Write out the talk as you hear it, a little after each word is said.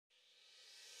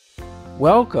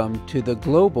Welcome to the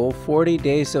Global 40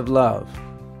 Days of Love.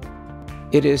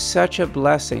 It is such a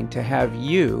blessing to have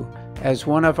you as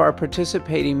one of our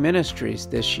participating ministries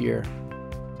this year.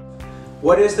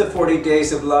 What is the 40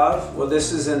 Days of Love? Well,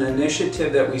 this is an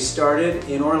initiative that we started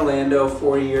in Orlando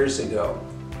 4 years ago.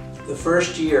 The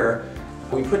first year,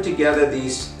 we put together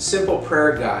these simple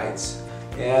prayer guides,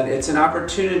 and it's an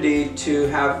opportunity to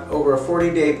have over a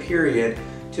 40-day period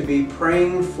to be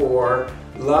praying for,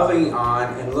 loving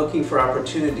on, and looking for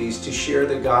opportunities to share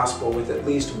the gospel with at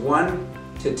least 1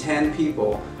 to 10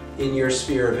 people in your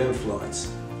sphere of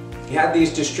influence. We had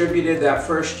these distributed that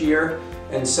first year,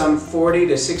 and some 40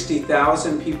 to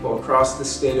 60,000 people across the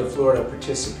state of Florida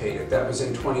participated. That was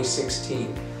in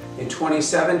 2016. In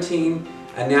 2017,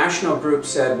 a national group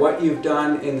said, what you've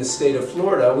done in the state of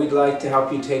Florida, we'd like to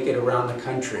help you take it around the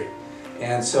country.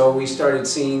 And so we started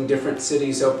seeing different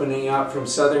cities opening up from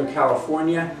Southern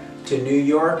California to New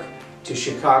York to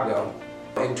Chicago.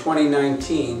 In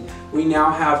 2019, we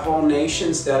now have whole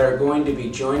nations that are going to be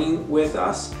joining with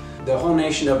us. The whole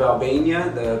nation of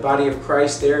Albania, the body of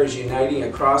Christ there is uniting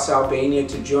across Albania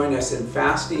to join us in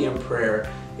fasting and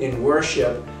prayer, in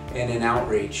worship, and in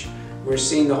outreach. We're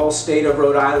seeing the whole state of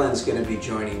Rhode Island is going to be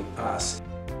joining us.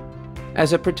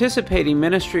 As a participating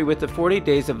ministry with the 40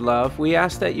 Days of Love, we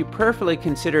ask that you prayerfully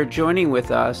consider joining with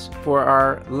us for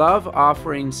our Love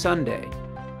Offering Sunday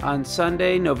on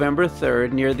Sunday, November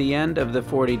 3rd, near the end of the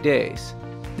 40 days.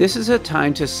 This is a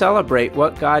time to celebrate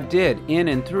what God did in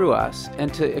and through us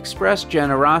and to express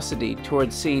generosity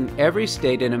towards seeing every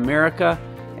state in America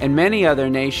and many other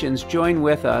nations join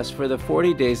with us for the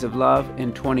 40 Days of Love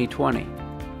in 2020.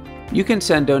 You can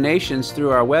send donations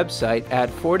through our website at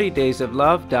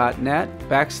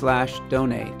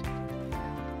 40daysoflove.net/donate.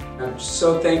 I'm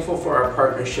so thankful for our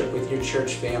partnership with your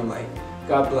church family.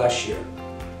 God bless you.